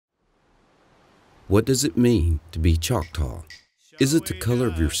What does it mean to be Choctaw? Is it the color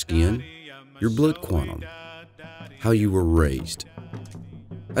of your skin, your blood quantum, how you were raised?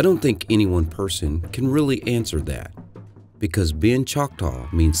 I don't think any one person can really answer that, because being Choctaw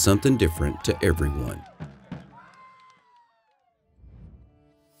means something different to everyone.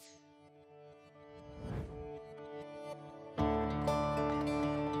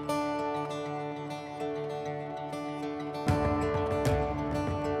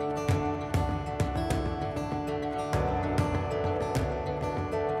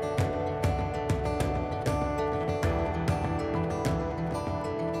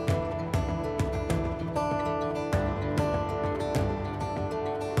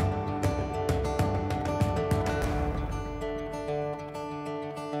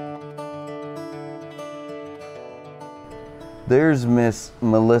 There's Miss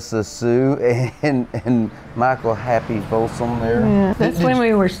Melissa Sue and Michael Happy Folsom there. Yeah, that's when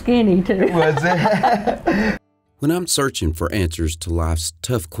we were skinny too. Was it? When I'm searching for answers to life's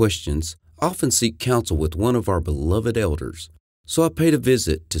tough questions, I often seek counsel with one of our beloved elders. So I paid a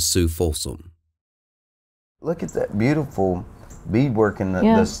visit to Sue Folsom. Look at that beautiful beadwork in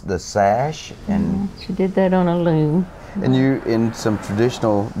the sash. And she did that on a loom. And you in some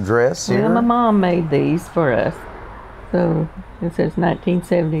traditional dress here? Well, my mom made these for us. So it says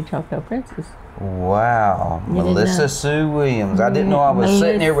 1970 Choctaw Princess. Wow, Melissa Sue Williams. I didn't know I was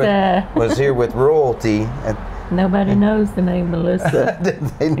sitting here with royalty. Nobody knows the name Melissa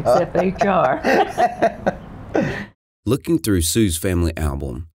except HR. Looking through Sue's family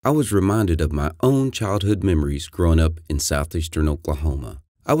album, I was reminded of my own childhood memories growing up in southeastern Oklahoma.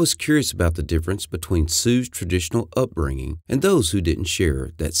 I was curious about the difference between Sue's traditional upbringing and those who didn't share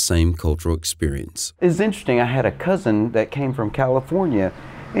that same cultural experience. It's interesting, I had a cousin that came from California,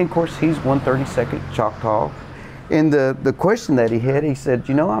 and of course he's 132nd Choctaw. And the question that he had, he said,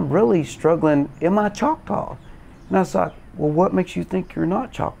 you know, I'm really struggling, am I Choctaw? And I thought, well, what makes you think you're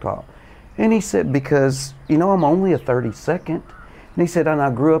not Choctaw? And he said, because, you know, I'm only a 32nd. And he said, and I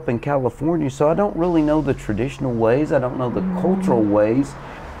grew up in California, so I don't really know the traditional ways, I don't know the cultural ways.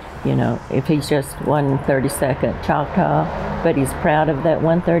 You know, if he's just 132nd Choctaw, but he's proud of that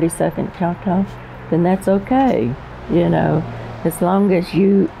 132nd Choctaw, then that's okay. You know, as long as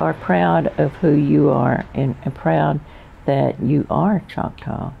you are proud of who you are and proud that you are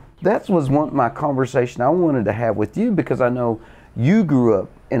Choctaw. That was my conversation I wanted to have with you, because I know you grew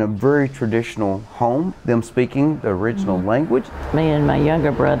up in a very traditional home, them speaking the original language. Me and my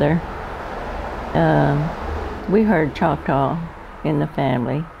younger brother, we heard Choctaw in the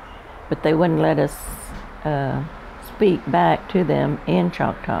family, but they wouldn't let us speak back to them in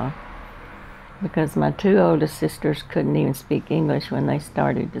Choctaw, because my two oldest sisters couldn't even speak English when they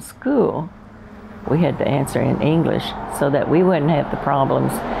started to school. We had to answer in English so that we wouldn't have the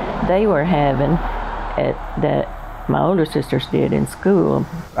problems they were having that my older sisters did in school.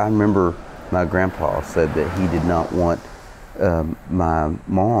 I remember my grandpa said that he did not want my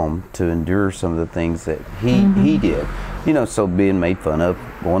mom to endure some of the things that he did. You know, so being made fun of,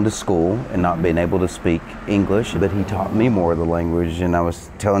 going to school and not being able to speak English, but he taught me more of the language. And I was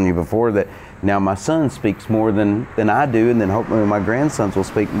telling you before that now my son speaks more than I do, and then hopefully my grandsons will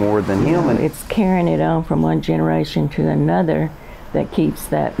speak more than him. And it's carrying it on from one generation to another that keeps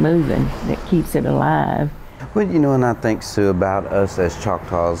that moving, that keeps it alive. Well, you know, and I think, Sue, about us as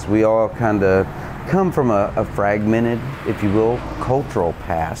Choctaws, we all kind of come from a fragmented, if you will, cultural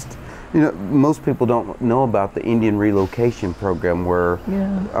past. You know, most people don't know about the Indian relocation program where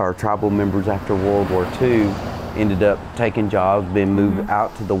our tribal members after World War II ended up taking jobs, being moved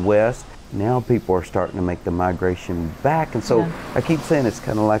out to the West. Now people are starting to make the migration back. And so I keep saying it's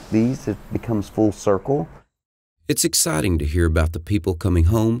kind of like these, it becomes full circle. It's exciting to hear about the people coming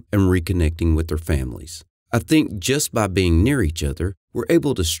home and reconnecting with their families. I think just by being near each other, we're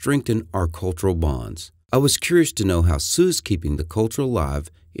able to strengthen our cultural bonds. I was curious to know how Sue's keeping the culture alive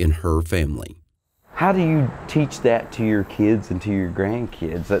in her family. How do you teach that to your kids and to your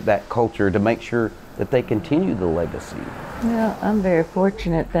grandkids, that culture, to make sure that they continue the legacy? Well, I'm very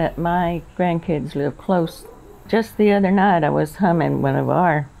fortunate that my grandkids live close. Just the other night I was humming one of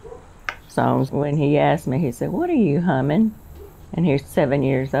our songs. When he asked me, he said, "What are you humming?" And he's 7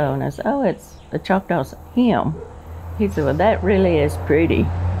 years old, and I said, "Oh, it's the Choctaw hymn." He said, "Well, that really is pretty,"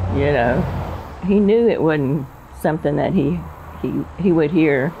 you know. He knew it wasn't something that he would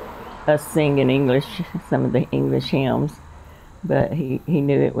hear us sing in English, some of the English hymns, but he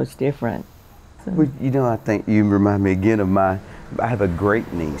knew it was different. So. Well, you know, I think you remind me again of I have a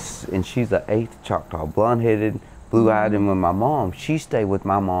great niece, and she's the 8th Choctaw, blonde-headed, blue-eyed, and when my mom, she stayed with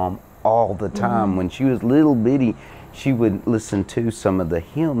my mom all the time when she was little bitty. she would listen to some of the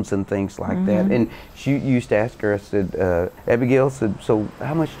hymns and things like that. And she used to ask her, I said, Abigail said, so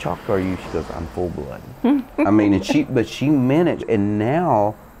how much Choctaw are you? She goes, I'm full blood. I mean, but she meant it. And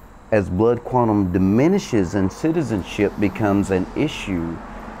now, as blood quantum diminishes and citizenship becomes an issue,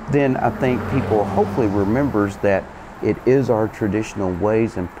 then I think people hopefully remembers that it is our traditional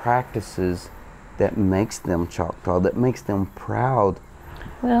ways and practices that makes them Choctaw, that makes them proud.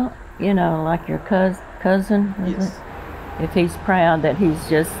 Well, you know, like your cousin, Yes. if he's proud that he's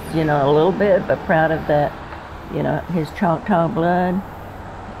just, you know, a little bit, but proud of that, you know, his Choctaw blood,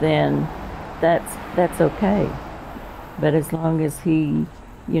 then that's okay. But as long as he,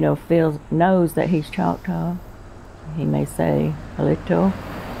 you know, knows that he's Choctaw, he may say a little,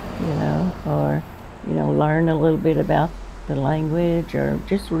 you know, or, you know, learn a little bit about the language, or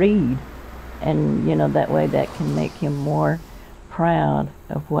just read. And, you know, that way that can make him more proud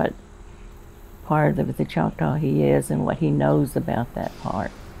of what part of the Choctaw he is and what he knows about that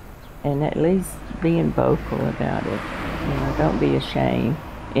part. And at least being vocal about it. You know, don't be ashamed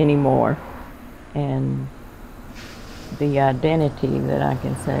anymore. And the identity that I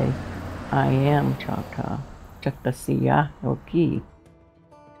can say, I am Choctaw. Choctaw Oki.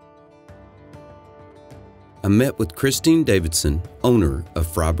 I met with Christine Davidson, owner of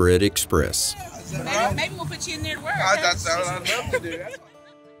Fry Bread Express. Maybe we'll put you in there to work. That's what I'd love to do.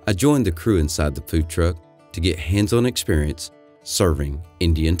 I joined the crew inside the food truck to get hands-on experience serving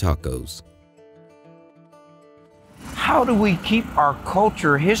Indian tacos. How do we keep our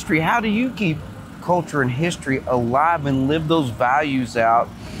culture, history? How do you keep culture and history alive and live those values out?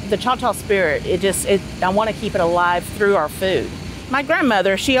 The Choctaw spirit, I want to keep it alive through our food. My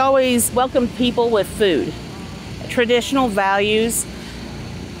grandmother, she always welcomed people with food. Traditional values,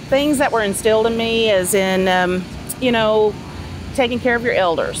 things that were instilled in me, as in, you know, taking care of your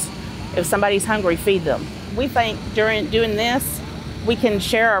elders. If somebody's hungry, feed them. We think during doing this, we can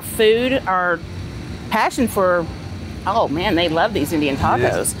share our food, our passion for, oh man, they love these Indian tacos.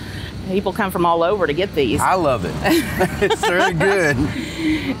 Yes. People come from all over to get these. I love it. It's very good.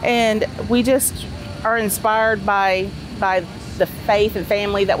 And we just are inspired by the faith and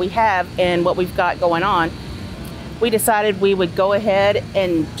family that we have and what we've got going on. We decided we would go ahead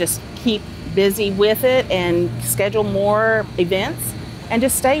and just keep busy with it and schedule more events and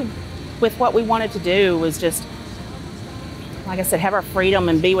just stay with what we wanted to do, was just, like I said, have our freedom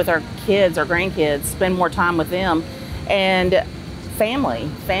and be with our kids, our grandkids, spend more time with them, and family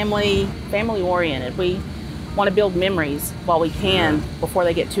oriented. We want to build memories while we can before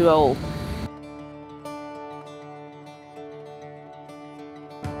they get too old.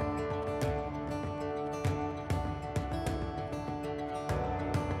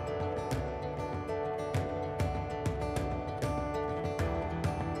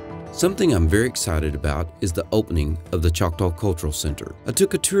 Something I'm very excited about is the opening of the Choctaw Cultural Center. I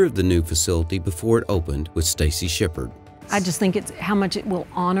took a tour of the new facility before it opened with Stacy Shepard. I just think it's how much it will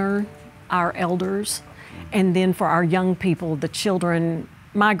honor our elders, and then for our young people, the children,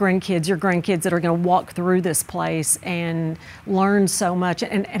 my grandkids, your grandkids that are going to walk through this place and learn so much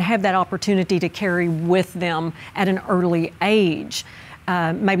and have that opportunity to carry with them at an early age.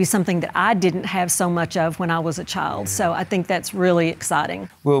 Maybe something that I didn't have so much of when I was a child. So I think that's really exciting.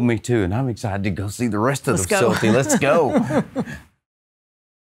 Well, me too, and I'm excited to go see the rest of the Let's go. facility. Let's go.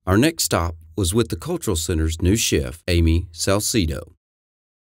 Our next stop was with the Cultural Center's new chef, Amy Salcedo.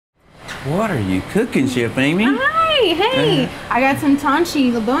 What are you cooking, Chef Amy? Hi, hey. I got some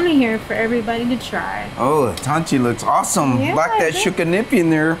Tanchi Labona here for everybody to try. Oh, the tanchi looks awesome. Yeah, like that thank- shukanipi in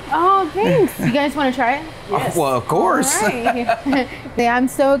there. Oh, thanks. You guys want to try it? Oh, well, of course. All right. Yeah, I'm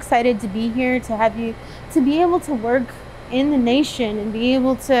so excited to be here, to have you, to be able to work in the nation and be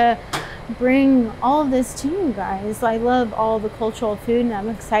able to bring all of this to you guys. I love all the cultural food, and I'm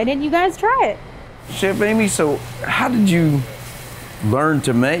excited you guys try it. Chef Amy, so how did you learn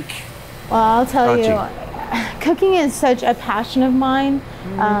to make? Well, I'll tell you, Tanchi? cooking is such a passion of mine.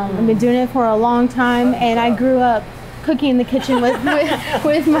 I've been doing it for a long time, and I grew up cooking in the kitchen with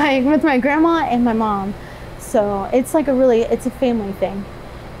my grandma and my mom. So it's like it's a family thing.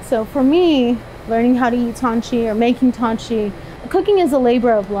 So for me, learning how to eat tanchi or making tanchi, cooking is a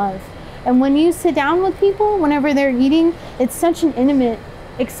labor of love. And when you sit down with people, whenever they're eating, it's such an intimate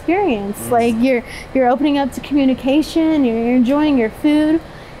experience. Like you're opening up to communication, you're enjoying your food.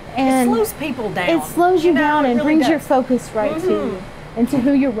 And it slows people down. It slows you down and really brings your does. focus right to you and to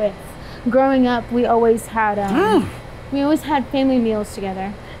who you're with. Growing up, we always had family meals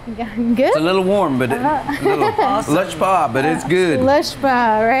together. Good. It's a little warm, but a little lush bar, but it's good. Lush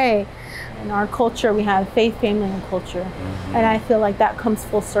bar, right? In our culture, we have faith, family, and culture. And I feel like that comes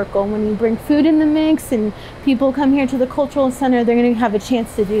full circle. When you bring food in the mix and people come here to the Cultural Center, they're going to have a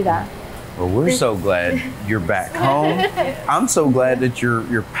chance to do that. Well, we're so glad you're back home. I'm so glad that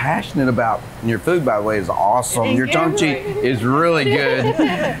you're passionate about your food. By the way, is awesome. Your tongue cheek is really good.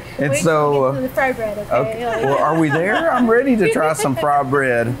 And so, the fried bread, okay? well, are we there? I'm ready to try some fried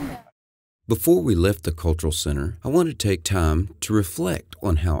bread. Before we left the Cultural Center, I want to take time to reflect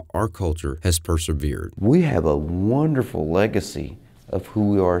on how our culture has persevered. We have a wonderful legacy of who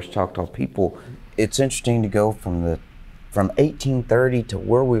we are as Choctaw people. It's interesting to go from 1830 to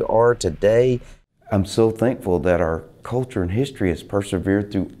where we are today. I'm so thankful that our culture and history has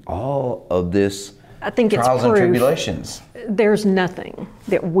persevered through all of this I think it's trials and proof tribulations. there's nothing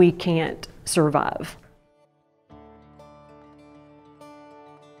that we can't survive.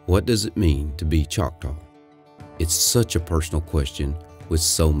 What does it mean to be Choctaw? It's such a personal question with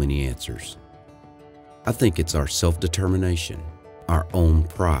so many answers. I think it's our self-determination, our own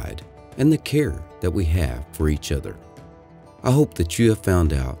pride, and the care that we have for each other. I hope that you have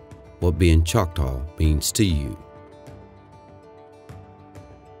found out what being Choctaw means to you.